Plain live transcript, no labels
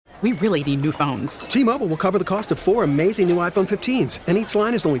We really need new phones. T-Mobile will cover the cost of 4 amazing new iPhone 15s, and each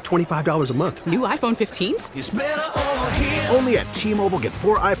line is only $25 a month. New iPhone 15s? It's better over here. Only at T-Mobile, get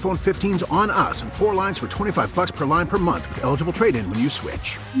 4 iPhone 15s on us and 4 lines for $25 per line per month with eligible trade-in when you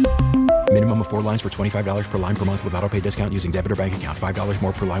switch. Minimum of 4 lines for $25 per line per month with autopay discount using debit or bank account. $5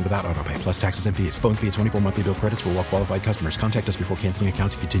 more per line without autopay, plus taxes and fees. Phone fee at 24 monthly bill credits for well-qualified customers. Contact us before canceling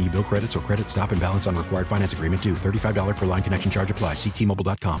account to continue bill credits or credit stop and balance on required finance agreement due. $35 per line connection charge applies. See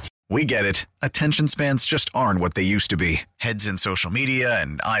T-Mobile.com. We get it. Attention spans just aren't what they used to be. Heads in social media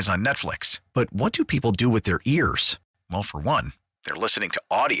and eyes on Netflix. But what do people do with their ears? Well, for one, they're listening to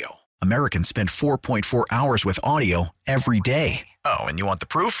audio. Americans spend 4.4 hours with audio every day. Oh, and you want the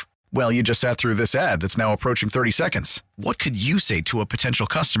proof? Well, you just sat through this ad that's now approaching 30 seconds. What could you say to a potential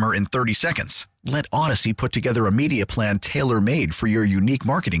customer in 30 seconds? Let Odyssey put together a media plan tailor-made for your unique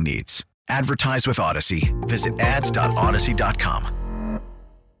marketing needs. Advertise with Odyssey. Visit ads.odyssey.com.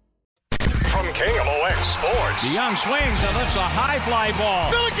 From KMOX Sports. DeYoung swings and lifts a high fly ball.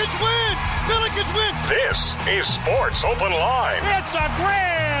 Billikens win! Billikens win! This is Sports Open Line. It's a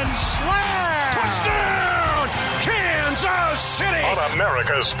grand slam! Touchdown! Kansas City! On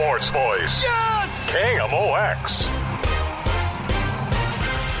America's Sports Voice. Yes! KMOX.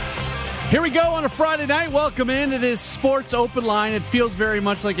 Here we go on a Friday night. Welcome in. It is Sports Open Line. It feels very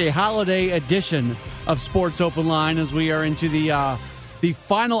much like a holiday edition of Sports Open Line as we are into the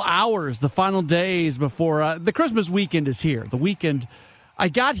final hours, the final days before the Christmas weekend is here. The weekend, I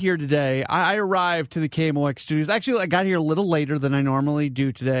got here today. I arrived to the KMOX studios. Actually, I got here a little later than I normally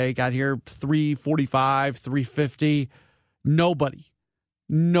do today. Got here 3:45, 3:50.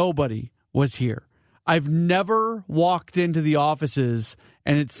 Nobody was here. I've never walked into the offices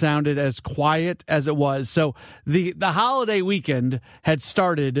and it sounded as quiet as it was. So the holiday weekend had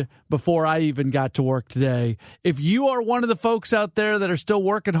started before I even got to work today. If you are one of the folks out there that are still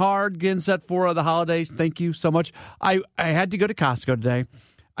working hard, getting set for the holidays, thank you so much. I had to go to Costco today.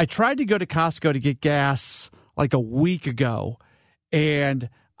 I tried to go to Costco to get gas like a week ago, and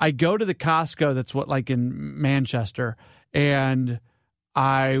I go to the Costco that's in Manchester, and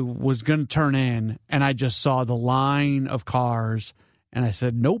I was going to turn in, and I just saw the line of cars. And I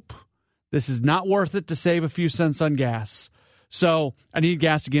said, nope, this is not worth it to save a few cents on gas. So I need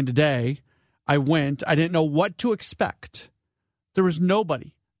gas again today. I went. I didn't know what to expect. There was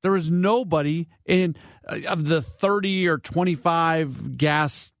nobody. There was nobody in of the 30 or 25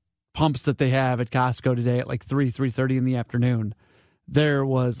 gas pumps that they have at Costco today at 3:30 in the afternoon. There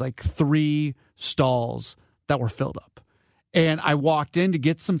was 3 stalls that were filled up. And I walked in to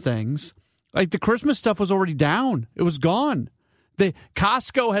get some things. The Christmas stuff was already down. It was gone.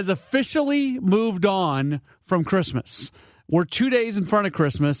 Costco has officially moved on from Christmas. We're 2 days in front of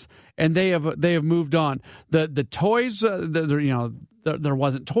Christmas, and they have moved on. The toys, there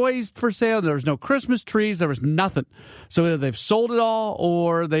wasn't toys for sale. There was no Christmas trees. There was nothing. So either they've sold it all,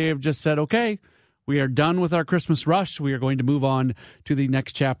 or they have just said, okay, we are done with our Christmas rush. We are going to move on to the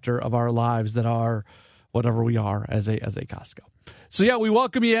next chapter of our lives that are whatever we are as a Costco. So, yeah, we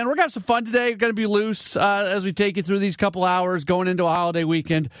welcome you in. We're going to have some fun today. We're going to be loose as we take you through these couple hours going into a holiday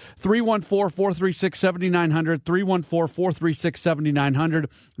weekend. 314-436-7900, 314-436-7900.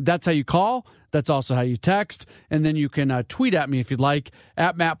 That's how you call. That's also how you text. And then you can tweet at me if you'd like,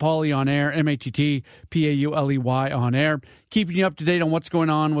 at Matt Pauley on air, MattPauley on air. Keeping you up to date on what's going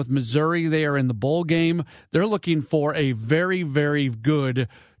on with Missouri. They are in the bowl game. They're looking for a very, very good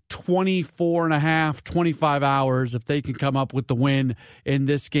 24 and a half, 25 hours if they can come up with the win in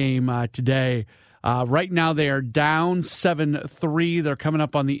this game today. Right now they are down 7-3. They're coming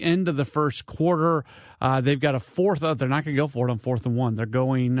up on the end of the first quarter. They've got a fourth. They're not going to go for it on 4th and 1. They're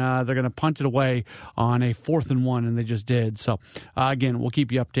going to punt it away on a 4th and 1, and they just did. So, again, we'll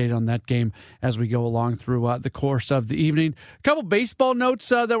keep you updated on that game as we go along through the course of the evening. A couple baseball notes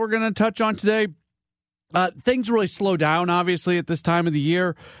that we're going to touch on today. Things really slow down, obviously, at this time of the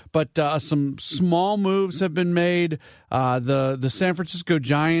year, but some small moves have been made. The San Francisco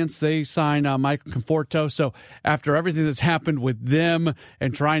Giants, they signed Michael Conforto. So after everything that's happened with them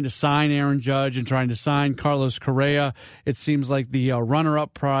and trying to sign Aaron Judge and trying to sign Carlos Correa, it seems like the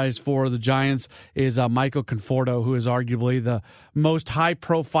runner-up prize for the Giants is Michael Conforto, who is arguably the most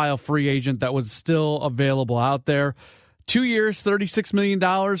high-profile free agent that was still available out there. 2 years, $36 million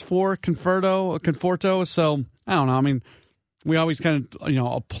for Conforto. So, I don't know. I mean, we always kind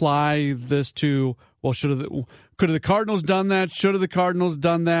of, apply this to, well, could have the Cardinals done that? Should have the Cardinals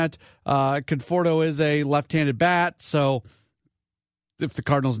done that? Conforto is a left-handed bat, so if the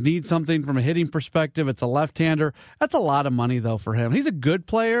Cardinals need something from a hitting perspective, it's a left-hander. That's a lot of money, though, for him. He's a good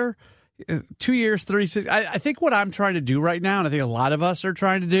player. 2 years, 36. I think what I'm trying to do right now, and I think a lot of us are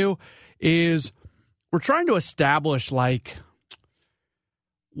trying to do, is we're trying to establish like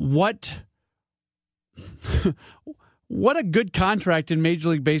what a good contract in Major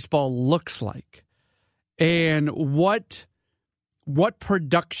League Baseball looks like, and what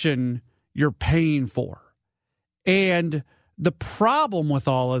production you're paying for. And the problem with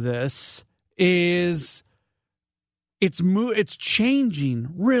all of this is it's changing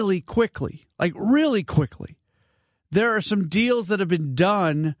really quickly, like really quickly. There are some deals that have been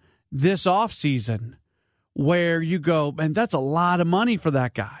done this offseason where you go, man, that's a lot of money for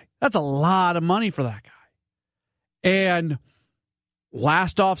that guy. That's a lot of money for that guy. And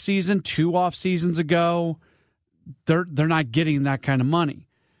last offseason, 2 offseasons ago, they're not getting that kind of money.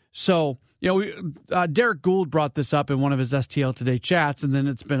 So, Derek Gould brought this up in one of his STL Today chats, and then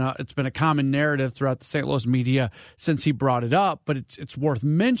it's been a common narrative throughout the St. Louis media since he brought it up. But it's worth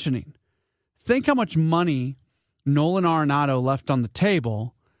mentioning. Think how much money Nolan Arenado left on the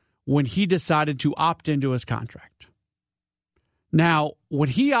table when he decided to opt into his contract. Now, when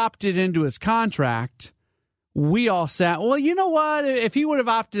he opted into his contract, we all sat, well, you know what? If he would have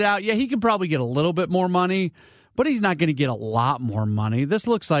opted out, yeah, he could probably get a little bit more money, but he's not going to get a lot more money. This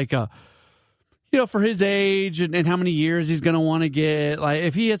looks like for his age and how many years he's going to want to get, like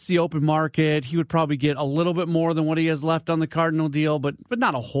if he hits the open market, he would probably get a little bit more than what he has left on the Cardinal deal, but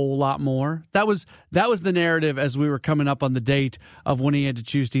not a whole lot more. That was the narrative as we were coming up on the date of when he had to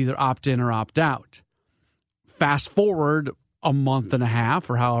choose to either opt in or opt out. Fast forward a month and a half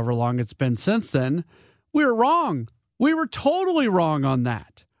or however long it's been since then, we were wrong. We were totally wrong on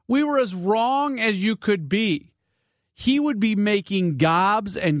that. We were as wrong as you could be. He would be making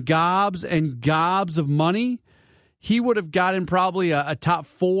gobs and gobs and gobs of money. He would have gotten probably a top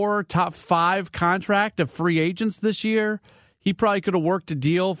 4, top 5 contract of free agents this year. He probably could have worked a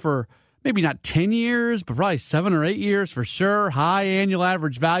deal for maybe not 10 years, but probably 7 or 8 years for sure. High annual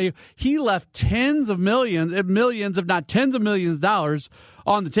average value. He left tens of millions, if not tens of millions of dollars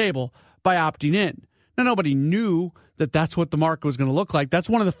on the table by opting in. Now, nobody knew that that's what the market was going to look like. That's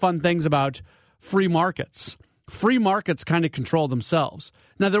one of the fun things about free markets. Free markets kind of control themselves.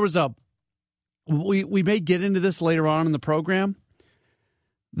 Now, there was we may get into this later on in the program.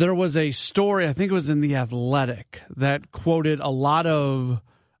 There was a story, I think it was in The Athletic, that quoted a lot of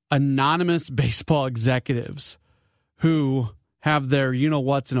anonymous baseball executives who have their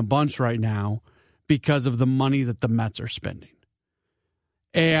you-know-whats in a bunch right now because of the money that the Mets are spending.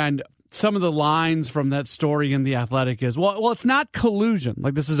 And some of the lines from that story in The Athletic is, well, it's not collusion.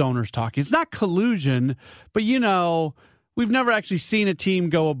 Like, this is owners talking. It's not collusion, but, we've never actually seen a team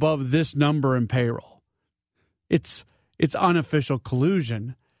go above this number in payroll. It's unofficial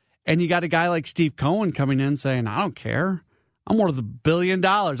collusion. And you got a guy like Steve Cohen coming in saying, I don't care. I'm worth $1 billion.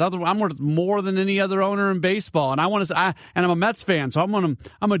 I'm worth more than any other owner in baseball. And and I'm a Mets fan, so I'm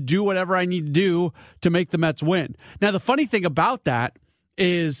gonna do whatever I need to do to make the Mets win. Now, the funny thing about that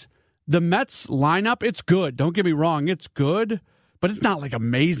is the Mets lineup, it's good. Don't get me wrong, it's good, but it's not like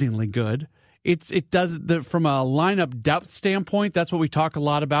amazingly good. It does from a lineup depth standpoint. That's what we talk a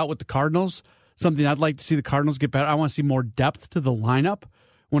lot about with the Cardinals. Something I'd like to see the Cardinals get better. I want to see more depth to the lineup.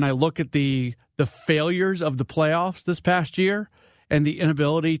 When I look at the failures of the playoffs this past year and the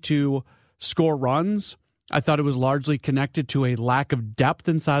inability to score runs, I thought it was largely connected to a lack of depth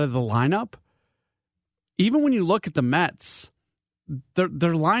inside of the lineup. Even when you look at the Mets, their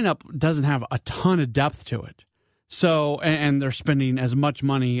lineup doesn't have a ton of depth to it. So, and they're spending as much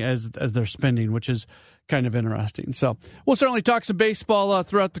money as they're spending, which is kind of interesting. So we'll certainly talk some baseball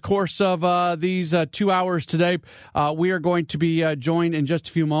throughout the course of these 2 hours today. We are going to be joined in just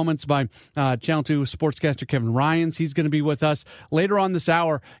a few moments by Channel 2 sportscaster Kevin Ryans. He's going to be with us later on this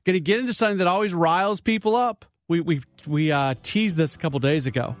hour. Going to get into something that always riles people up. We teased this a couple days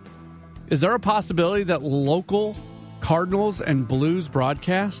ago. Is there a possibility that local Cardinals and Blues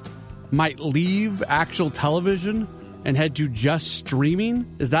broadcast might leave actual television and head to just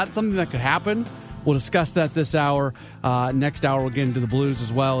streaming? Is that something that could happen? We'll discuss that this hour. Next hour, we'll get into the Blues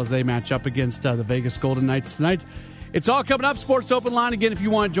as well as they match up against the Vegas Golden Knights tonight. It's all coming up. Sports Open Line. Again, if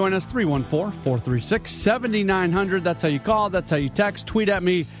you want to join us, 314-436-7900. That's how you call. That's how you text. Tweet at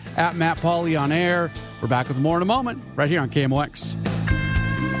me, at Matt Pauley on air. We're back with more in a moment, right here on KMOX.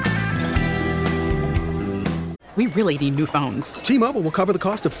 We really need new phones. T-Mobile will cover the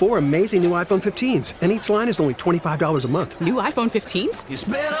cost of 4 amazing new iPhone 15s, and each line is only $25 a month. New iPhone 15s? It's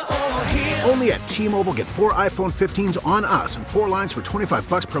better over here. Only at T-Mobile, get 4 iPhone 15s on us and 4 lines for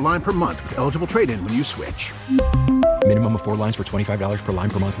 $25 per line per month with eligible trade-in when you switch. Minimum of 4 lines for $25 per line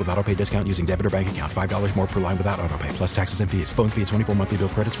per month with autopay discount using debit or bank account. $5 more per line without autopay, plus taxes and fees. Phone fee at 24 monthly bill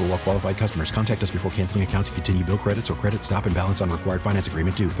credits for well-qualified customers. Contact us before canceling account to continue bill credits or credit stop and balance on required finance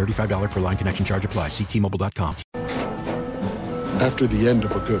agreement due. $35 per line connection charge applies. See T-Mobile.com. After the end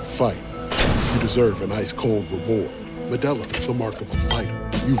of a good fight, you deserve an ice-cold reward. Modelo is the mark of a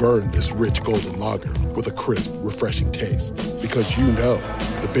fighter. You've earned this rich golden lager with a crisp, refreshing taste. Because you know,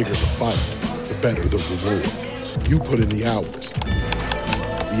 the bigger the fight, the better the reward. You put in the hours,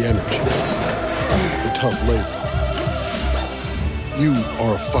 the energy, the tough labor. You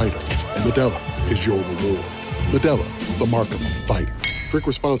are a fighter, and Modelo is your reward. Modelo, the mark of a fighter. Drink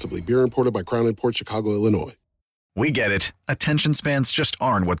responsibly. Beer imported by Crown Imports, Chicago, Illinois. We get it. Attention spans just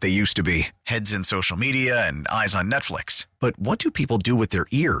aren't what they used to be. Heads in social media and eyes on Netflix. But what do people do with their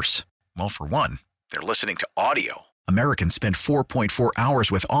ears? Well, for one, they're listening to audio. Americans spend 4.4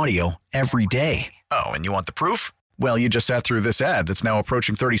 hours with audio every day. Oh, and you want the proof? Well, you just sat through this ad that's now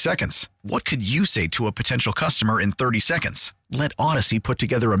approaching 30 seconds. What could you say to a potential customer in 30 seconds? Let Odyssey put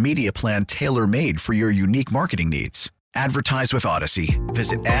together a media plan tailor-made for your unique marketing needs. Advertise with Odyssey.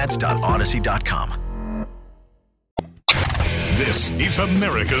 Visit ads.odyssey.com. This is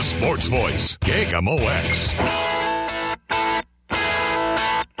America's Sports Voice, KMOX.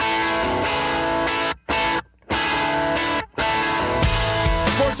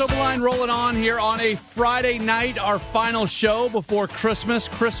 Sports Open Line rolling on here on a Friday night, our final show before Christmas.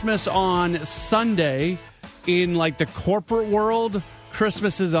 Christmas on Sunday. In like the corporate world,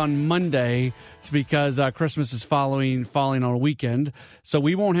 Christmas is on Monday. It's because Christmas is falling on a weekend. So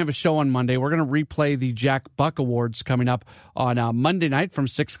we won't have a show on Monday. We're going to replay the Jack Buck Awards coming up on Monday night from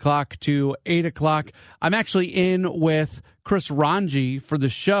 6 o'clock to 8 o'clock. I'm actually in with Chris Ranji for the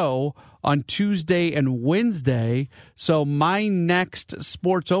show on Tuesday and Wednesday. So my next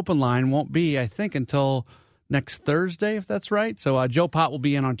Sports Open Line won't be, I think, until next Thursday, if that's right. So Joe Pott will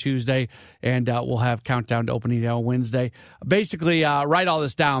be in on Tuesday, and we'll have Countdown to Opening Day on Wednesday. Basically, write all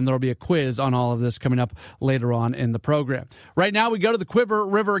this down. There will be a quiz on all of this coming up later on in the program. Right now, we go to the Quiver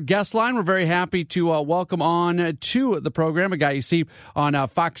River guest line. We're very happy to welcome on to the program a guy you see on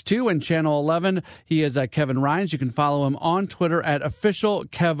Fox 2 and Channel 11. He is Kevin Rines. You can follow him on Twitter at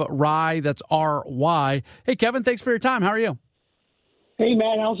 @officialkevry. That's R-Y. Hey, Kevin, thanks for your time. How are you? Hey,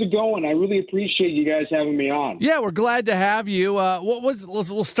 Matt, how's it going? I really appreciate you guys having me on. Yeah, we're glad to have you.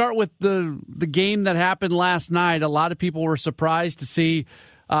 We'll start with the game that happened last night. A lot of people were surprised to see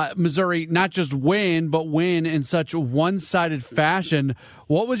Missouri not just win, but win in such one-sided fashion.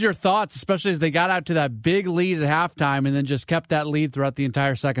 What was your thoughts, especially as they got out to that big lead at halftime and then just kept that lead throughout the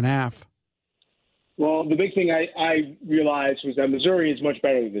entire second half? Well, the big thing I realized was that Missouri is much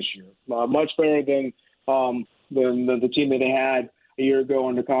better this year, much better than the team that they had a year ago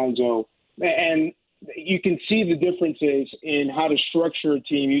under Conzo. And you can see the differences in how to structure a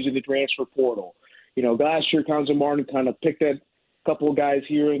team using the transfer portal. You know, last year, Conzo Martin kind of picked a couple of guys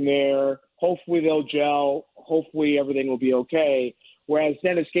here and there. Hopefully they'll gel. Hopefully everything will be okay. Whereas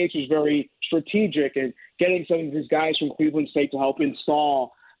Dennis Gates was very strategic in getting some of his guys from Cleveland State to help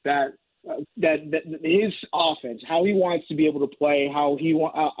install that his offense, how he wants to be able to play, how he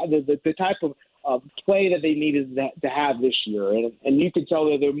the type of play that they needed to have this year. And you can tell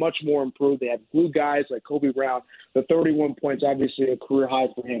that they're much more improved. They have glue guys like Kobe Brown. The 31 points, obviously a career high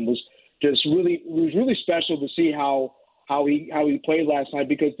for him, was really special to see how he played last night,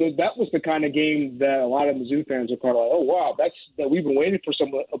 because that was the kind of game that a lot of Mizzou fans are kind of like, oh, wow, that we've been waiting for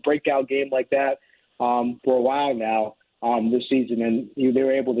a breakout game like that for a while now this season, and they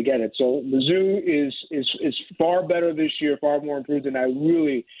were able to get it. So Mizzou is far better this year, far more improved, and I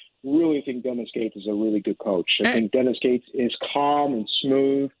really think Dennis Gates is a really good coach. I think Dennis Gates is calm and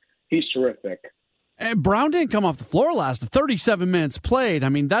smooth. He's terrific. And Brown didn't come off the floor last 37 minutes played. I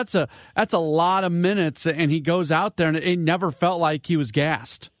mean, that's a lot of minutes, and he goes out there, and it never felt like he was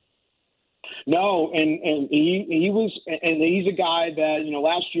gassed. No, and he was, and he's a guy that, you know,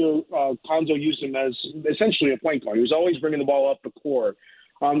 last year Conzo used him as essentially a point guard. He was always bringing the ball up the court.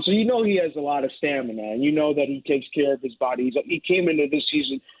 So you know he has a lot of stamina, and you know that he takes care of his body. He came into this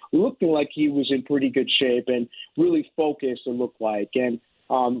season looking like he was in pretty good shape and really focused, it looked like. And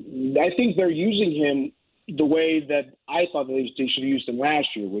I think they're using him the way that I thought that they should have used him last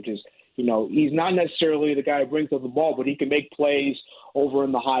year, which is, you know, he's not necessarily the guy who brings up the ball, but he can make plays over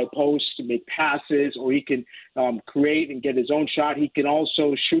in the high post to make passes, or he can create and get his own shot. He can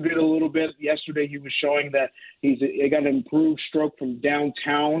also shoot it a little bit. Yesterday he was showing that he got an improved stroke from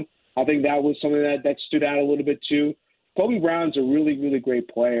downtown. I think that was something that stood out a little bit too. Kobe Brown's a really, really great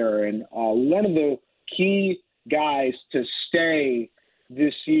player, and one of the key guys to stay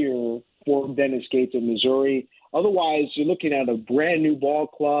this year for Dennis Gates in Missouri. Otherwise, you're looking at a brand new ball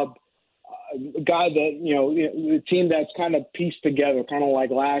club, a guy that, the team that's kind of pieced together, kind of like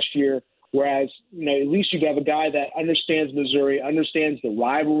last year. Whereas, at least you have a guy that understands Missouri, understands the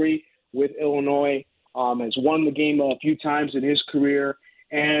rivalry with Illinois, has won the game a few times in his career,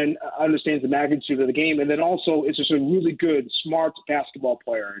 and understands the magnitude of the game. And then also is just a really good, smart basketball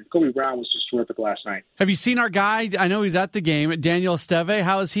player. And Kobe Brown was just terrific last night. Have you seen our guy? I know he's at the game, Daniel Esteve.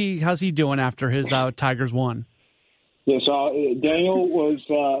 How's he doing after his Tigers won? Yeah, so Daniel was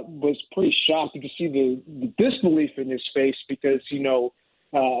pretty shocked. You could see the disbelief in his face because,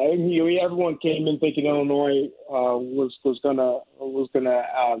 everyone came in thinking Illinois was gonna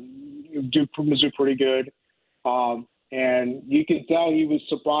do Mizzou pretty good, and you could tell he was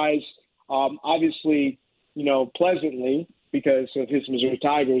surprised. Obviously, pleasantly because of his Missouri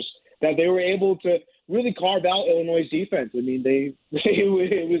Tigers, that they were able to really carve out Illinois' defense. I mean, it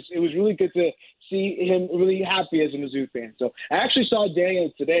was really good to see him really happy as a Mizzou fan. So I actually saw Daniel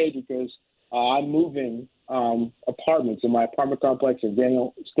today because I'm moving apartments in my apartment complex, and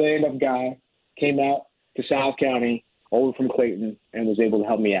Daniel, stand-up guy, came out to South County over from Clayton and was able to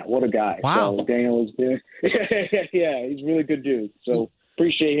help me out. What a guy. Wow. So Daniel is there. Yeah, he's a really good dude. So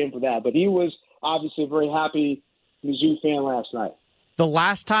appreciate him for that. But he was obviously a very happy Mizzou fan last night. The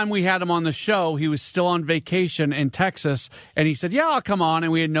last time we had him on the show, he was still on vacation in Texas, and he said, I'll come on,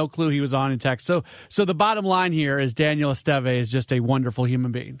 and we had no clue he was on in Texas. So the bottom line here is Daniel Esteve is just a wonderful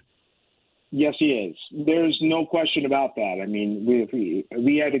human being. Yes, he is. There's no question about that. I mean, we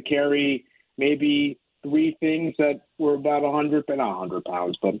had to carry maybe 3 things that were about 100, but not 100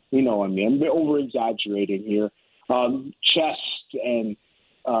 pounds, but I'm over-exaggerating here. Chests and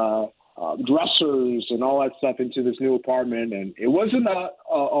dressers and all that stuff into this new apartment, and it wasn't a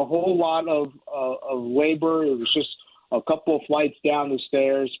whole lot of labor. It was just a couple of flights down the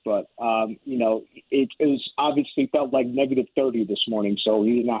stairs, but it was obviously felt like negative 30 this morning, so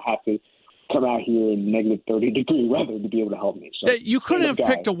he did not have to come out here in negative 30-degree weather to be able to help me. So you couldn't have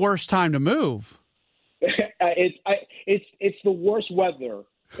picked a worse time to move. It's the worst weather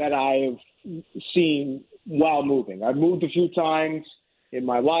that I have seen while moving. I've moved a few times in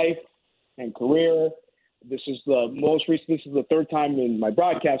my life and career. This is the most recent. This is the 3rd time in my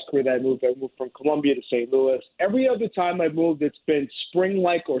broadcast career that I moved. I moved from Columbia to St. Louis. Every other time I've moved, it's been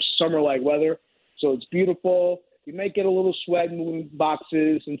spring-like or summer-like weather. So it's beautiful. You might get a little sweat moving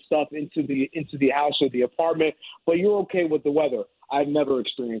boxes and stuff into the house or the apartment, but you're okay with the weather. I've never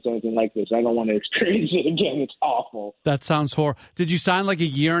experienced anything like this. I don't want to experience it again. It's awful. That sounds horrible. Did you sign like a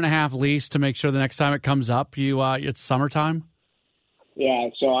 1.5-year lease to make sure the next time it comes up, it's summertime? Yeah,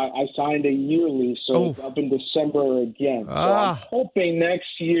 so I signed a year lease, so it's up in December again. So I'm hoping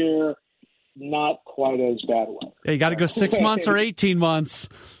next year not quite as bad weather. Yeah, you got to go 6 months or 18 months.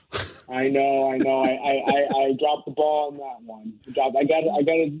 I know. I dropped the ball on that one. I got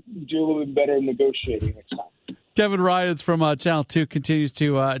to do a little bit better in negotiating next time. Kevin Ryans from Channel 2 continues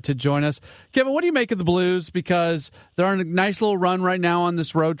to join us. Kevin, what do you make of the Blues? Because they're on a nice little run right now on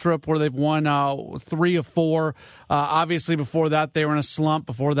this road trip where they've won 3 of 4. Obviously, before that, they were in a slump.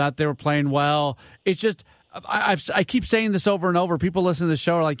 Before that, they were playing well. It's just I keep saying this over and over. People listening to the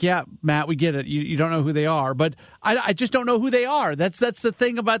show are like, yeah, Matt, we get it. You don't know who they are. But I just don't know who they are. That's the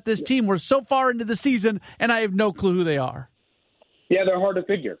thing about this team. We're so far into the season, and I have no clue who they are. Yeah, they're hard to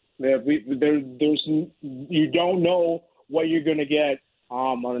figure. You don't know what you're going to get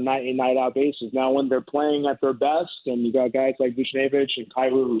on a night-in, night-out basis. Now, when they're playing at their best, and you got guys like Vucinovic and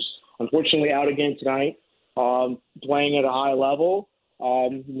Kyrou, who's unfortunately out again tonight, playing at a high level,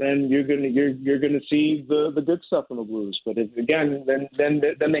 then you're gonna see the good stuff from the Blues. But then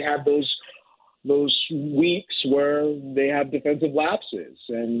they have those weeks where they have defensive lapses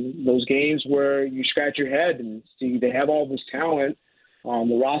and those games where you scratch your head and see they have all this talent on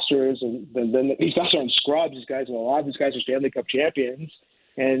the rosters, and then these guys aren't scrubs. A lot of these guys are Stanley Cup champions,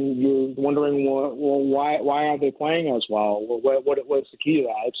 and you're wondering, why aren't they playing as well? What's the key to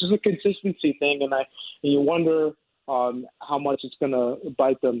that? It's just a consistency thing, and you wonder how much it's going to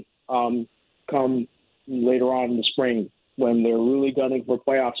bite them come later on in the spring when they're really gunning for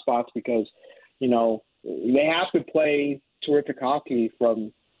playoff spots, because they have to play terrific hockey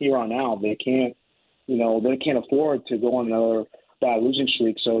from here on out. They can't afford to go on another bad losing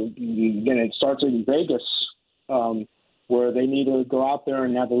streak. So then it starts in Vegas, where they need to go out there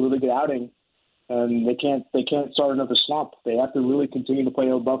and have a really good outing, and they can't start another slump. They have to really continue to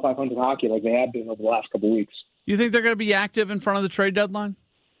play above 500 hockey like they have been over the last couple of weeks. You think they're going to be active in front of the trade deadline?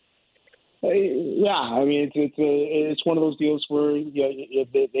 Yeah, I mean it's one of those deals where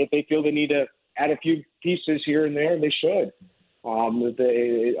if they feel they need to add a few pieces here and there, they should.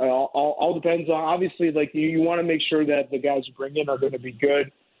 It all depends on, obviously, like you want to make sure that the guys you bring in are going to be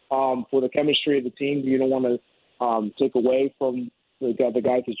good for the chemistry of the team. You don't want to take away from the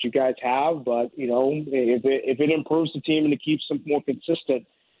guys that you guys have, but if it improves the team and it keeps them more consistent,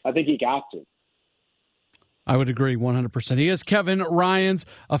 I think you got to. I would agree 100%. He is Kevin Ryans,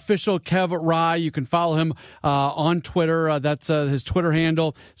 official Kev Rye. You can follow him on Twitter. That's his Twitter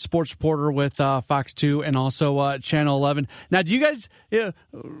handle, sports reporter with Fox 2 and also Channel 11. Now, do you guys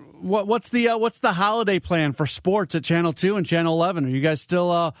what's the holiday plan for sports at Channel 2 and Channel 11? Are you guys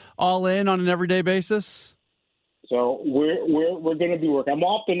still all in on an everyday basis? So we're going to be working. I'm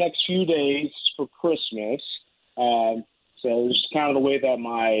off the next few days for Christmas. So this is kind of the way that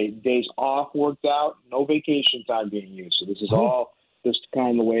my days off worked out. No vacation time being used. So this is all just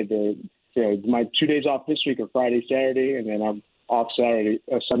kind of the way that my 2 days off this week are Friday, Saturday, and then I'm off Sunday,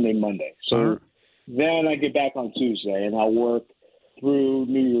 Monday. So then I get back on Tuesday, and I'll work through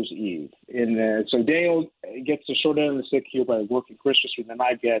New Year's Eve. So Daniel gets the short end of the stick here by working Christmas, and then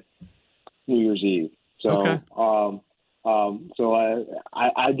I get New Year's Eve. So so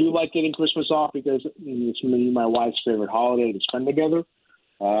I do like getting Christmas off because it's me and my wife's favorite holiday to spend together.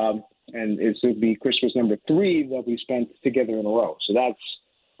 And it's going to be Christmas number 3 that we spent together in a row. So that's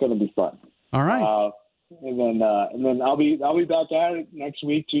going to be fun. All right. And then I'll be back at it next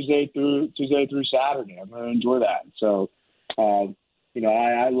week, Tuesday through Saturday. I'm going to enjoy that. So, I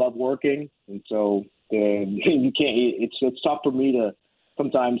love working. And so you can't, it's tough for me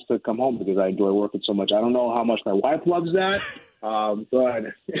sometimes to come home because I enjoy working so much. I don't know how much my wife loves that, but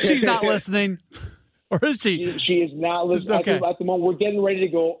she's not listening, or is she? She is not listening. Okay. At the moment, we're getting ready to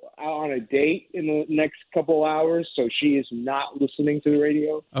go out on a date in the next couple hours, so she is not listening to the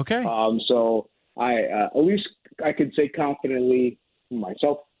radio. Okay. So I at least I could say confidently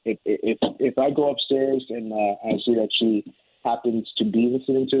myself if I go upstairs and I see that she happens to be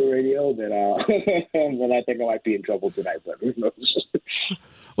listening to the radio, then I think I might be in trouble tonight. But who knows?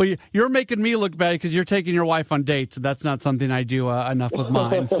 Well, you're making me look bad because you're taking your wife on dates. That's not something I do enough with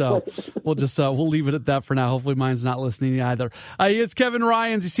mine. So we'll leave it at that for now. Hopefully mine's not listening either. He is Kevin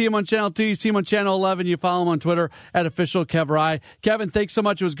Ryans. You see him on Channel 2. You see him on Channel 11. You follow him on Twitter at official Kev Rye. Kevin, thanks so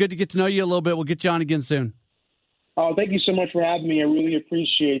much. It was good to get to know you a little bit. We'll get you on again soon. Oh, thank you so much for having me. I really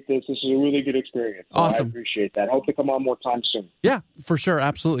appreciate this. This is a really good experience. Awesome. I appreciate that. I hope to come on more time soon. Yeah, for sure.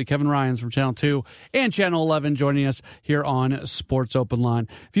 Absolutely. Kevin Ryans from Channel 2 and Channel 11 joining us here on Sports Open Line.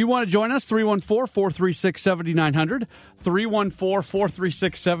 If you want to join us, 314-436-7900,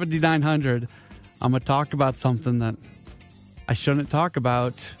 314-436-7900. I'm going to talk about something that I shouldn't talk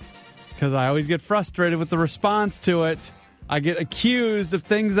about because I always get frustrated with the response to it. I get accused of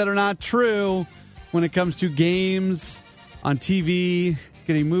things that are not true when it comes to games on TV,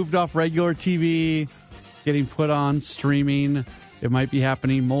 getting moved off regular TV, getting put on streaming. It might be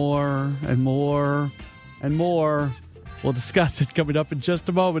happening more and more and more. We'll discuss it coming up in just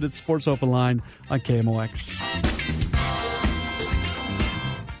a moment. It's Sports Open Line on KMOX.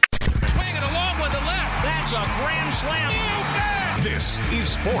 Swing it along with the left. That's a grand slam. This is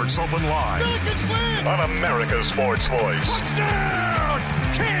Sports Open Line on America's Sports Voice. Touchdown,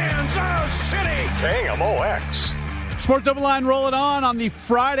 Kansas City. KMOX. Sports Open Line rolling on the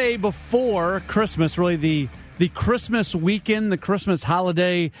Friday before Christmas, really the Christmas weekend, the Christmas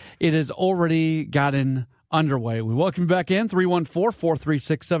holiday. It has already gotten underway. We welcome you back in,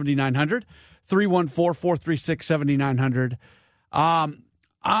 314-436-7900, 314-436-7900.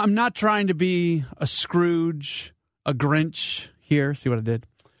 I'm not trying to be a Scrooge, a Grinch here. See what I did?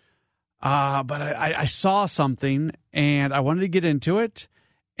 But I saw something, and I wanted to get into it,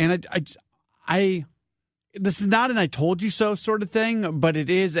 and I this is not an I told you so sort of thing, but it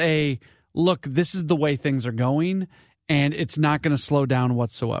is a, look, this is the way things are going, and it's not going to slow down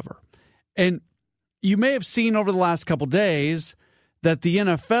whatsoever. And you may have seen over the last couple days that the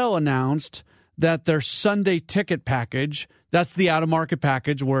NFL announced that their Sunday ticket package, that's the out-of-market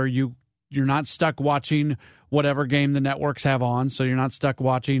package where you're not stuck watching whatever game the networks have on, so you're not stuck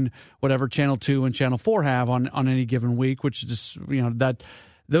watching whatever Channel 2 and Channel 4 have on any given week, which is just, that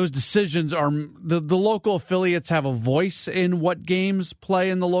those decisions are, the local affiliates have a voice in what games play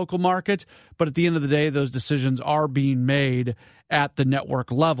in the local market, but at the end of the day, those decisions are being made at the network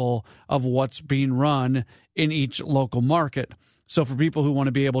level of what's being run in each local market. So for people who want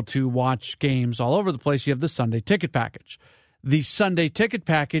to be able to watch games all over the place, you have the Sunday ticket package. The Sunday ticket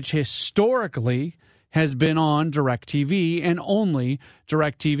package historically has been on DirecTV and only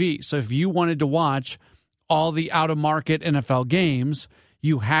DirecTV. So if you wanted to watch all the out-of-market NFL games,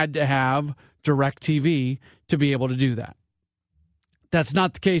 you had to have DirecTV to be able to do that. That's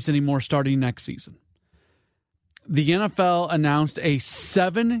not the case anymore starting next season. the NFL announced a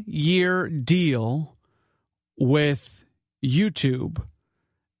 7-year deal with YouTube,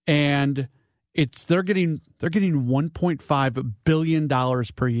 and they're getting $1.5 billion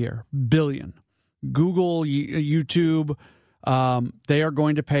per year. Billion. Google, YouTube, they are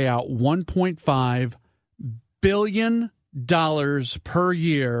going to pay out $1.5 billion per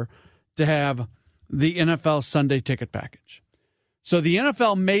year to have the NFL Sunday ticket package. So the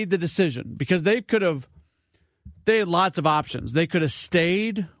NFL made the decision because they had lots of options. They could have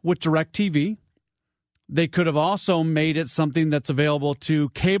stayed with DirecTV. They could have also made it something that's available to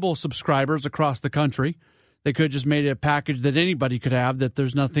cable subscribers across the country. They could have just made it a package that anybody could have, that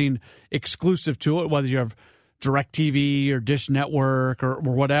there's nothing exclusive to it, whether you have DirecTV or Dish Network or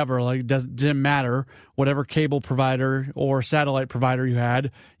whatever. Like, it didn't matter. Whatever cable provider or satellite provider you had,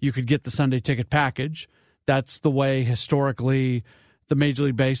 you could get the Sunday ticket package. That's the way historically the Major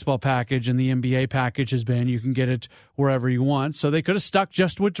League Baseball package and the NBA package has been. You can get it wherever you want. So they could have stuck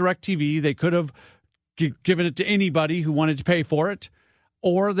just with DirecTV. They could have given it to anybody who wanted to pay for it,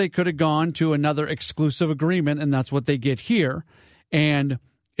 or they could have gone to another exclusive agreement, and that's what they get here. And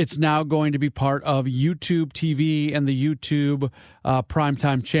it's now going to be part of YouTube TV and the YouTube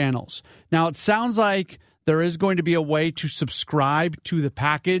primetime channels. Now, it sounds like there is going to be a way to subscribe to the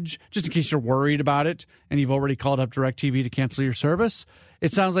package, just in case you're worried about it and you've already called up DirecTV to cancel your service.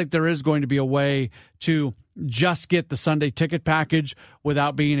 It sounds like there is going to be a way to just get the Sunday ticket package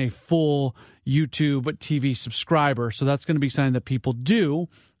without being a full YouTube TV subscriber. So that's going to be something that people do,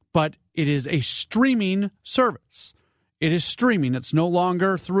 but it is a streaming service. It is streaming. It's no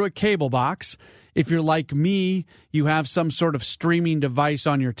longer through a cable box. If you're like me, you have some sort of streaming device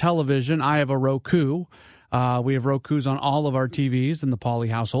on your television. I have a Roku. We have Rokus on all of our TVs in the Pauly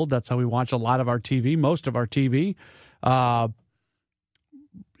household. That's how we watch a lot of our TV, most of our TV.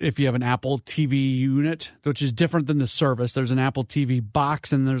 If you have an Apple TV unit, which is different than the service, there's an Apple TV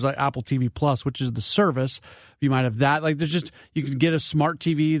box and there's like Apple TV Plus, which is the service. You might have that. Like, there's just, you can get a smart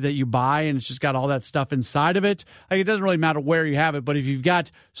TV that you buy and it's just got all that stuff inside of it. Like, it doesn't really matter where you have it, but if you've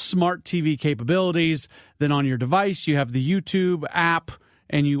got smart TV capabilities, then on your device you have the YouTube app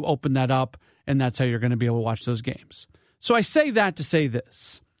and you open that up, and that's how you're going to be able to watch those games. So I say that to say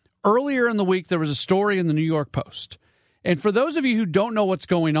this. Earlier in the week, there was a story in the New York Post. And for those of you who don't know what's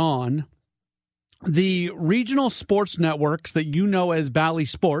going on, the regional sports networks that you know as Bally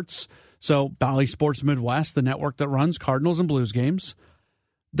Sports, so Bally Sports Midwest, the network that runs Cardinals and Blues games,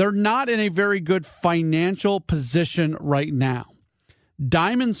 they're not in a very good financial position right now.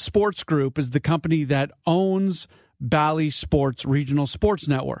 Diamond Sports Group is the company that owns Bally Sports regional sports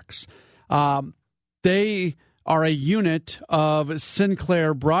networks. They are a unit of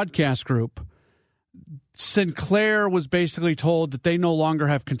Sinclair Broadcast Group. Sinclair was basically told that they no longer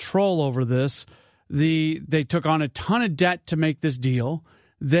have control over this. They took on a ton of debt to make this deal.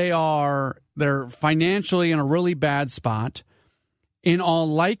 They're financially in a really bad spot. In all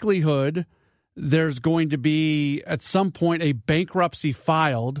likelihood, there's going to be at some point a bankruptcy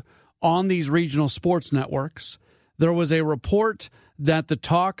filed on these regional sports networks. There was a report that the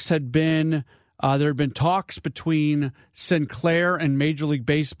talks had been there had been talks between Sinclair and Major League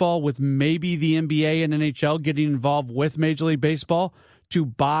Baseball, with maybe the NBA and NHL getting involved with Major League Baseball to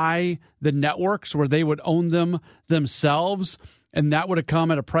buy the networks where they would own them themselves. And that would have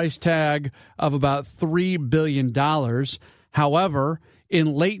come at a price tag of about $3 billion. However,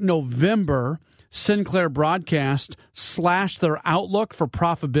 in late November, Sinclair Broadcast slashed their outlook for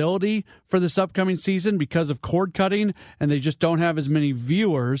profitability for this upcoming season because of cord cutting, and they just don't have as many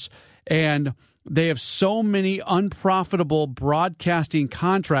viewers. And they have so many unprofitable broadcasting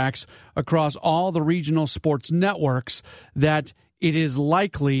contracts across all the regional sports networks that it is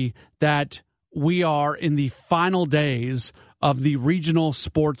likely that we are in the final days of the regional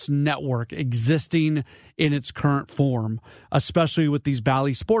sports network existing in its current form, especially with these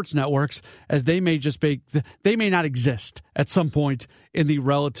Bally Sports networks, as they may not exist at some point in the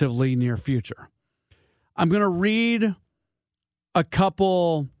relatively near future. I'm going to read a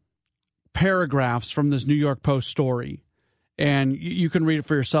couple paragraphs from this New York Post story, and you can read it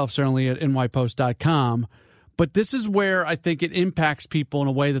for yourself, certainly at nypost.com, but this is where I think it impacts people in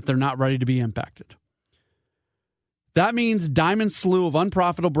a way that they're not ready to be impacted. That means Diamond's slew of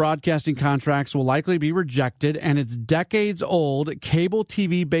unprofitable broadcasting contracts will likely be rejected, and its decades-old cable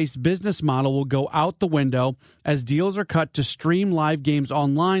TV-based business model will go out the window as deals are cut to stream live games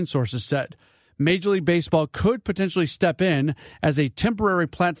online, sources said. Major League Baseball could potentially step in as a temporary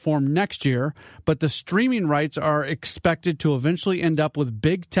platform next year, but the streaming rights are expected to eventually end up with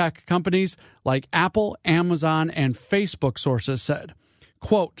big tech companies like Apple, Amazon, and Facebook, sources said.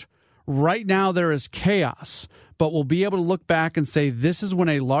 Quote, "Right now there is chaos, but we'll be able to look back and say this is when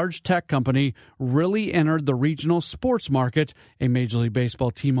a large tech company really entered the regional sports market, a Major League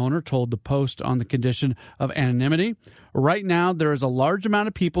Baseball team owner told the Post on the condition of anonymity. Right now, there is a large amount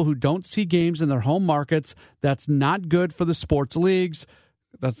of people who don't see games in their home markets. That's not good for the sports leagues.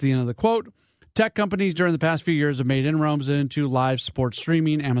 That's the end of the quote. Tech companies during the past few years have made inroads into live sports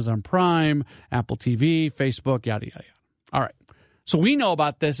streaming, Amazon Prime, Apple TV, Facebook, yada, yada, yada. All right. So we know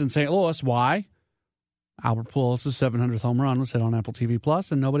about this in St. Louis. Why? Albert Pujols' 700th home run was hit on Apple TV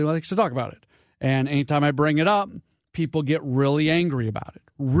Plus, and nobody likes to talk about it. And anytime I bring it up, people get really angry about it,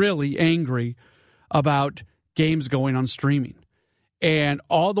 really angry about games going on streaming. And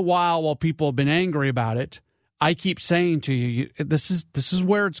all the while people have been angry about it, I keep saying to you, this is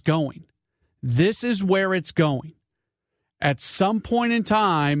where it's going. This is where it's going. At some point in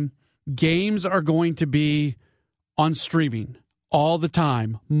time, games are going to be on streaming all the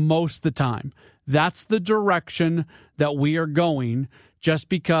time, most of the time. That's the direction that we are going just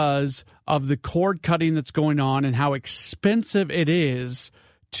because of the cord cutting that's going on and how expensive it is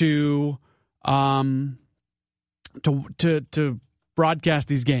to broadcast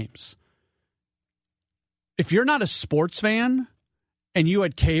these games. If you're not a sports fan and you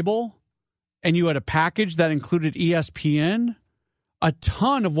had cable and you had a package that included ESPN, a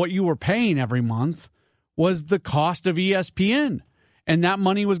ton of what you were paying every month was the cost of ESPN. And that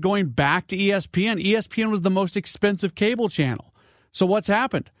money was going back to ESPN. ESPN was the most expensive cable channel. So what's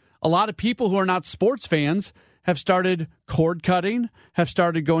happened? A lot of people who are not sports fans have started cord cutting, have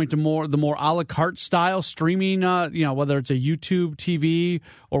started going to the more a la carte style streaming, whether it's a YouTube TV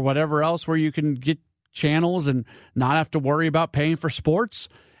or whatever else where you can get channels and not have to worry about paying for sports.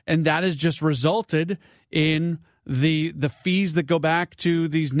 And that has just resulted in the fees that go back to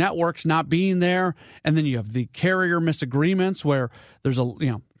these networks not being there. And then you have the carrier misagreements where there's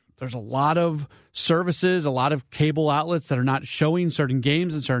a lot of services, a lot of cable outlets that are not showing certain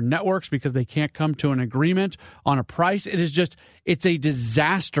games and certain networks because they can't come to an agreement on a price. It's a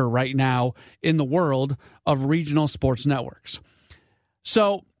disaster right now in the world of regional sports networks.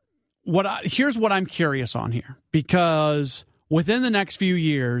 So here's what I'm curious on here, because within the next few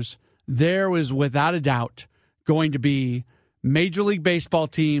years, there is without a doubt going to be Major League Baseball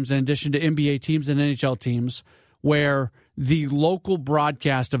teams in addition to NBA teams and NHL teams where the local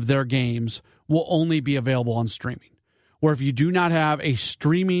broadcast of their games will only be available on streaming. Where if you do not have a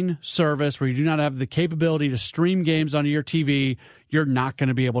streaming service, where you do not have the capability to stream games onto your TV, you're not going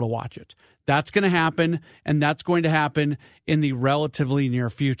to be able to watch it. That's going to happen, and that's going to happen in the relatively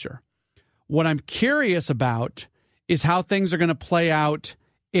near future. What I'm curious about is how things are going to play out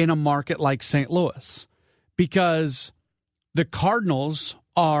in a market like St. Louis, because the Cardinals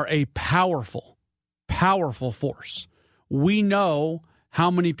are a powerful, powerful force. We know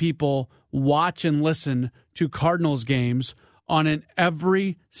how many people watch and listen to Cardinals games on an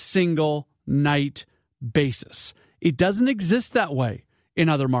every single night basis. It doesn't exist that way in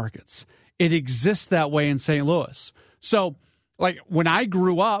other markets. It exists that way in St. Louis. So, like when I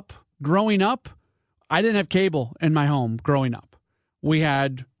growing up, I didn't have cable in my home growing up. We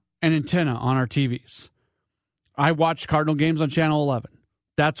had an antenna on our TVs. I watched Cardinal games on Channel 11.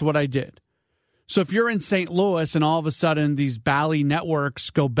 That's what I did. So if you're in St. Louis and all of a sudden these Bally networks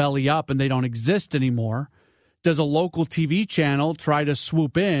go belly up and they don't exist anymore, does a local TV channel try to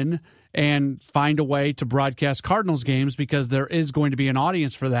swoop in and find a way to broadcast Cardinals games because there is going to be an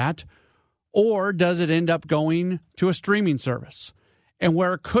audience for that? Or does it end up going to a streaming service? And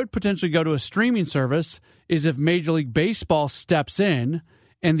where it could potentially go to a streaming service is if Major League Baseball steps in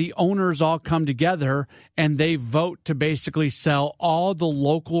and the owners all come together and they vote to basically sell all the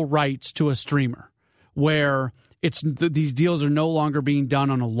local rights to a streamer, where these deals are no longer being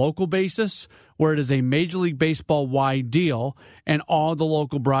done on a local basis, where it is a Major League Baseball wide deal and all the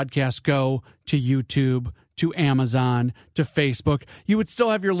local broadcasts go to YouTube, to Amazon, to Facebook. You would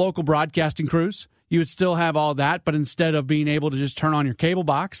still have your local broadcasting crews. You would still have all that, but instead of being able to just turn on your cable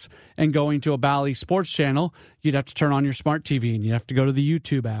box and going to a Bally Sports channel, you'd have to turn on your smart TV and you'd have to go to the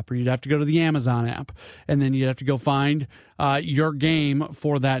YouTube app or you'd have to go to the Amazon app, and then you'd have to go find your game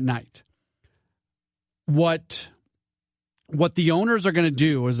for that night. What the owners are going to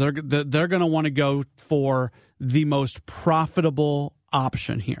do is they're going to want to go for the most profitable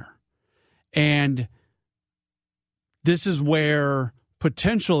option here. And this is where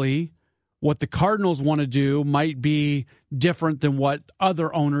potentially what the Cardinals want to do might be different than what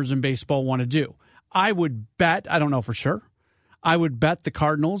other owners in baseball want to do. I would bet, I don't know for sure, I would bet the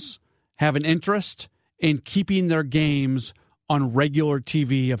Cardinals have an interest in keeping their games on regular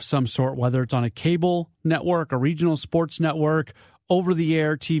TV of some sort, whether it's on a cable network, a regional sports network,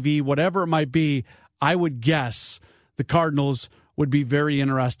 over-the-air TV, whatever it might be. I would guess the Cardinals would be very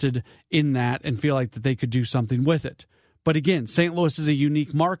interested in that and feel like that they could do something with it. But again, St. Louis is a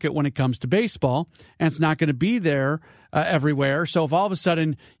unique market when it comes to baseball, and it's not going to be there everywhere. So if all of a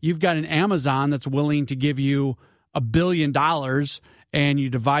sudden you've got an Amazon that's willing to give you $1 billion and you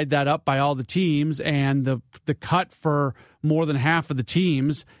divide that up by all the teams, and the cut for more than half of the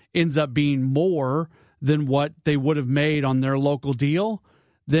teams ends up being more than what they would have made on their local deal,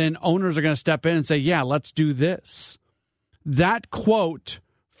 then owners are going to step in and say, yeah, let's do this. That quote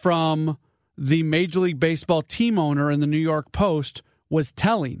from the Major League Baseball team owner in the New York Post was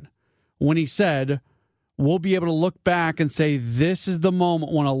telling when he said, we'll be able to look back and say this is the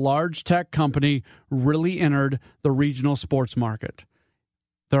moment when a large tech company really entered the regional sports market.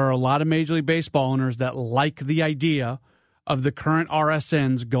 There are a lot of Major League Baseball owners that like the idea of the current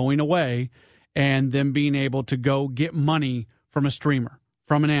RSNs going away and them being able to go get money from a streamer,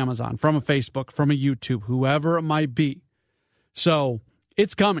 from an Amazon, from a Facebook, from a YouTube, whoever it might be. So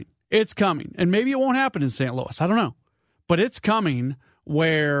it's coming. It's coming. And maybe it won't happen in St. Louis. I don't know. But it's coming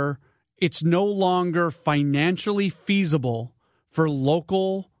where it's no longer financially feasible for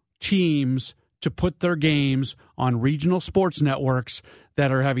local teams to put their games on regional sports networks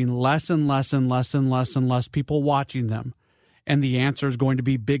that are having less and less and less and less and less people watching them. And the answer is going to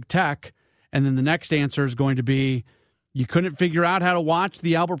be big tech. And then the next answer is going to be, you couldn't figure out how to watch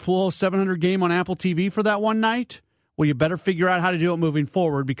the Albert Pujols 700 game on Apple TV for that one night? Well, you better figure out how to do it moving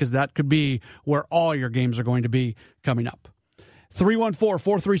forward, because that could be where all your games are going to be coming up.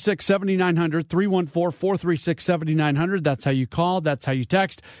 314-436-7900, 314-436-7900. That's how you call. That's how you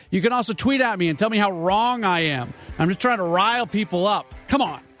text. You can also tweet at me and tell me how wrong I am. I'm just trying to rile people up. Come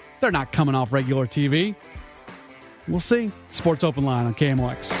on. They're not coming off regular TV. We'll see. Sports Open Line on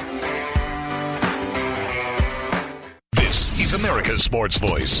KMOX. This is America's Sports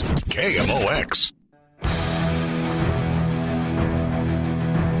Voice, KMOX.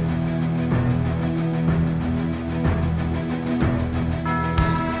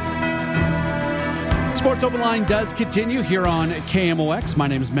 Sports Open Line does continue here on KMOX. My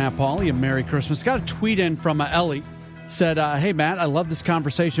name is Matt Pauley, and Merry Christmas. Got a tweet in from Ellie. Said, hey, Matt, I love this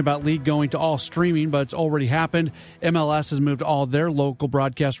conversation about league going to all streaming, but it's already happened. MLS has moved all their local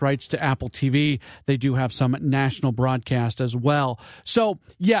broadcast rights to Apple TV. They do have some national broadcast as well. So,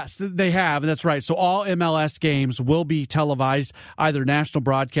 yes, they have. That's right. So all MLS games will be televised, either national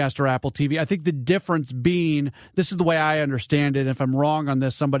broadcast or Apple TV. I think the difference being, this is the way I understand it. If I'm wrong on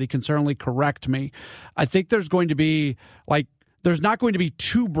this, somebody can certainly correct me. I think there's going to be, there's not going to be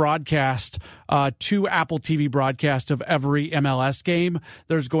two Apple TV broadcasts of every MLS game.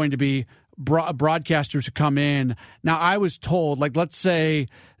 There's going to be broadcasters who come in. Now, I was told, let's say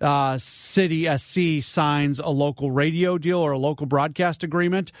City SC signs a local radio deal or a local broadcast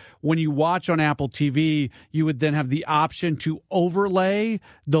agreement. When you watch on Apple TV, you would then have the option to overlay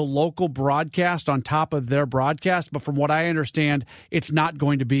the local broadcast on top of their broadcast. But from what I understand, it's not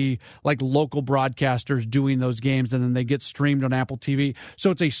going to be like local broadcasters doing those games and then they get streamed on Apple TV. So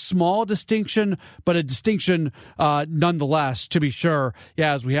it's a small distinction, but a distinction nonetheless, to be sure.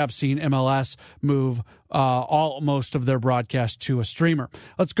 Yeah, as we have seen MLS move most of their broadcast to a streamer.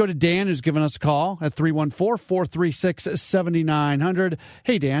 Let's go to Dan, who's given us a call at 314-436-7900.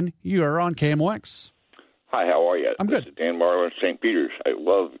 Hey, Dan, you are on KMOX. Hi, how are you? I'm good. This is Dan Marlowe in St. Peters. I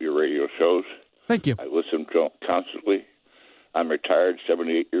love your radio shows. Thank you. I listen to them constantly. I'm a retired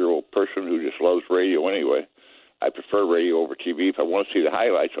 78-year-old person who just loves radio anyway. I prefer radio over TV. If I want to see the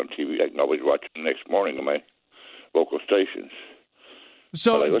highlights on TV, I can always watch them the next morning on my local stations.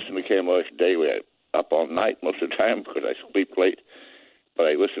 But I listen to KMOX daily. I'm up all night most of the time because I sleep late. But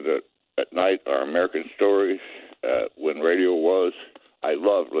I listen to at night our American Stories, when radio was. I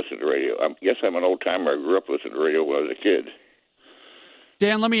love listening to radio. I guess I'm an old timer. I grew up listening to radio when I was a kid.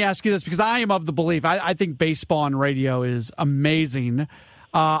 Dan, let me ask you this, because I am of the belief, I think baseball on radio is amazing.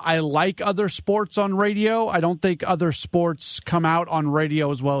 I like other sports on radio. I don't think other sports come out on radio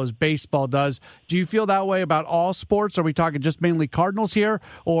as well as baseball does. Do you feel that way about all sports? Are we talking just mainly Cardinals here?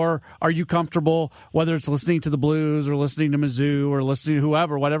 Or are you comfortable, whether it's listening to the Blues or listening to Mizzou or listening to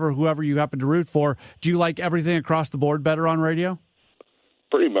whoever you happen to root for, do you like everything across the board better on radio?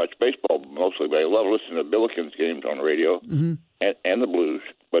 Pretty much baseball mostly, but I love listening to Billikens games on radio and the Blues.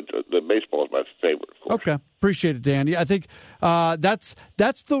 But the baseball is my favorite, of course. Okay. Appreciate it, Dan. Yeah, I think that's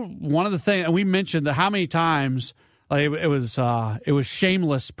the one of the things, and we mentioned that how many times it was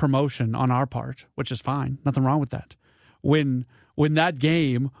shameless promotion on our part, which is fine. Nothing wrong with that. When that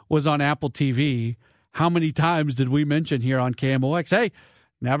game was on Apple TV, how many times did we mention here on KMOX, hey,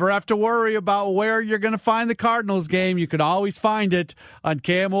 Never have to worry about where you're going to find the Cardinals game. You can always find it on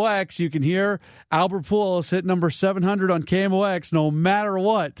KMOX. You can hear Albert Pujols hit number 700 on KMOX no matter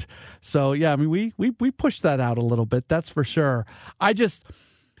what. So, yeah, I mean, we pushed that out a little bit, that's for sure.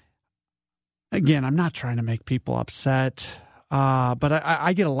 Again, I'm not trying to make people upset, but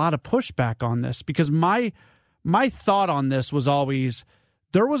I get a lot of pushback on this because my thought on this was always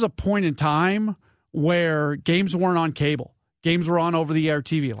there was a point in time where games weren't on cable. Games were on over-the-air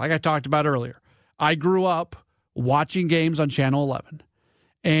TV, like I talked about earlier. I grew up watching games on Channel 11,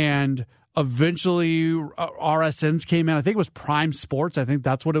 and eventually RSNs came in. I think it was Prime Sports. I think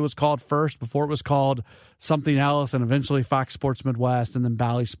that's what it was called first before it was called something else, and eventually Fox Sports Midwest and then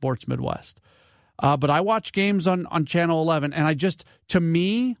Bally Sports Midwest. But I watch games on Channel 11, and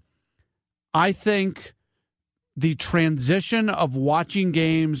I think the transition of watching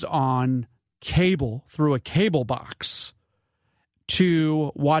games on cable through a cable box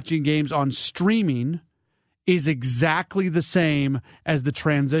to watching games on streaming is exactly the same as the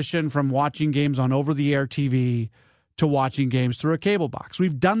transition from watching games on over-the-air TV to watching games through a cable box.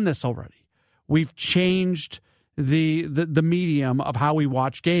 We've done this already. We've changed the medium of how we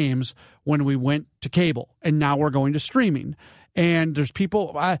watch games when we went to cable, and now we're going to streaming. And there's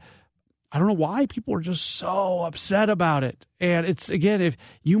people, I don't know why people are just so upset about it. And it's, again, if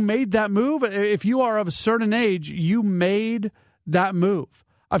you made that move, if you are of a certain age, you made that move.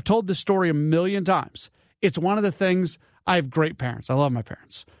 I've told this story a million times. It's one of the things, I have great parents. I love my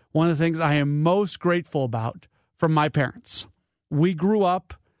parents. One of the things I am most grateful about from my parents. We grew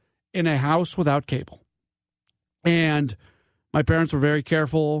up in a house without cable. And my parents were very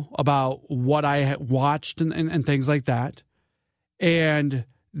careful about what I watched and things like that. And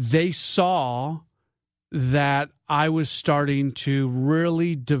they saw that I was starting to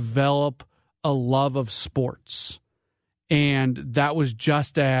really develop a love of sports. And that was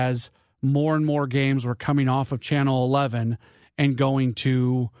just as more and more games were coming off of Channel 11 and going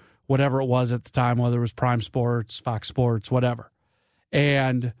to whatever it was at the time, whether it was Prime Sports, Fox Sports, whatever.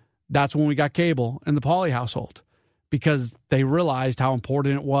 And that's when we got cable in the Pauly household because they realized how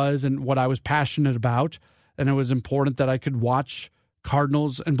important it was and what I was passionate about. And it was important that I could watch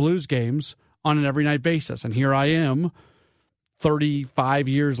Cardinals and Blues games on an every night basis. And here I am 35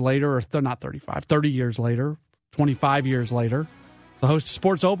 years later, or not 35, 30 years later, 25 years later, the host of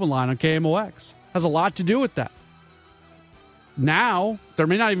Sports Open Line on KMOX. Has a lot to do with that. Now, there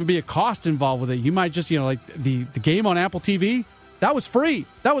may not even be a cost involved with it. You might just, like the game on Apple TV, that was free.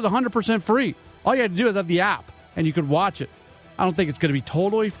 That was 100% free. All you had to do is have the app, and you could watch it. I don't think it's going to be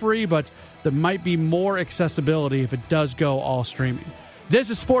totally free, but there might be more accessibility if it does go all streaming. This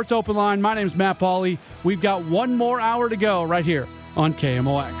is Sports Open Line. My name is Matt Pauley. We've got one more hour to go right here on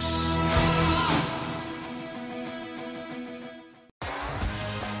KMOX.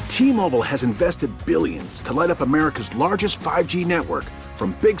 T-Mobile has invested billions to light up America's largest 5G network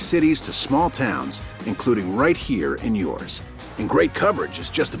from big cities to small towns, including right here in yours. And great coverage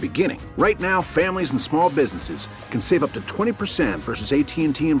is just the beginning. Right now, families and small businesses can save up to 20% versus AT&T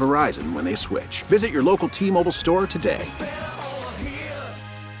and Verizon when they switch. Visit your local T-Mobile store today.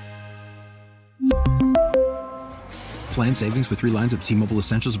 Plan savings with 3 lines of T-Mobile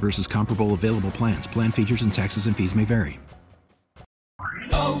Essentials versus comparable available plans. Plan features and taxes and fees may vary.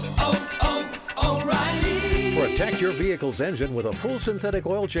 Protect your vehicle's engine with a full synthetic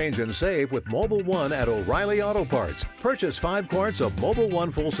oil change and save with Mobil 1 at O'Reilly Auto Parts. Purchase 5 quarts of Mobil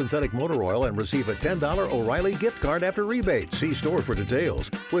 1 full synthetic motor oil and receive a $10 O'Reilly gift card after rebate. See store for details.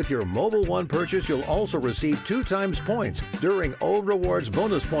 With your Mobil 1 purchase, you'll also receive 2 times points during O Rewards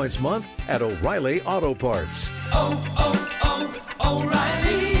Bonus Points Month at O'Reilly Auto Parts.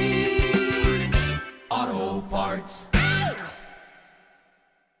 O'Reilly Auto Parts.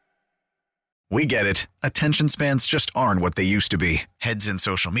 We get it. Attention spans just aren't what they used to be. Heads in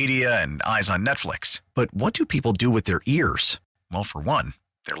social media and eyes on Netflix. But what do people do with their ears? Well, for one,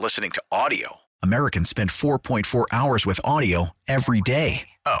 they're listening to audio. Americans spend 4.4 hours with audio every day.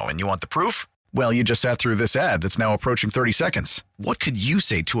 Oh, and you want the proof? Well, you just sat through this ad that's now approaching 30 seconds. What could you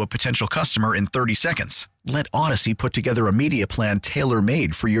say to a potential customer in 30 seconds? Let Odyssey put together a media plan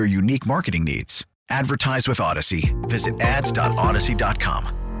tailor-made for your unique marketing needs. Advertise with Odyssey. Visit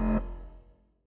ads.odyssey.com.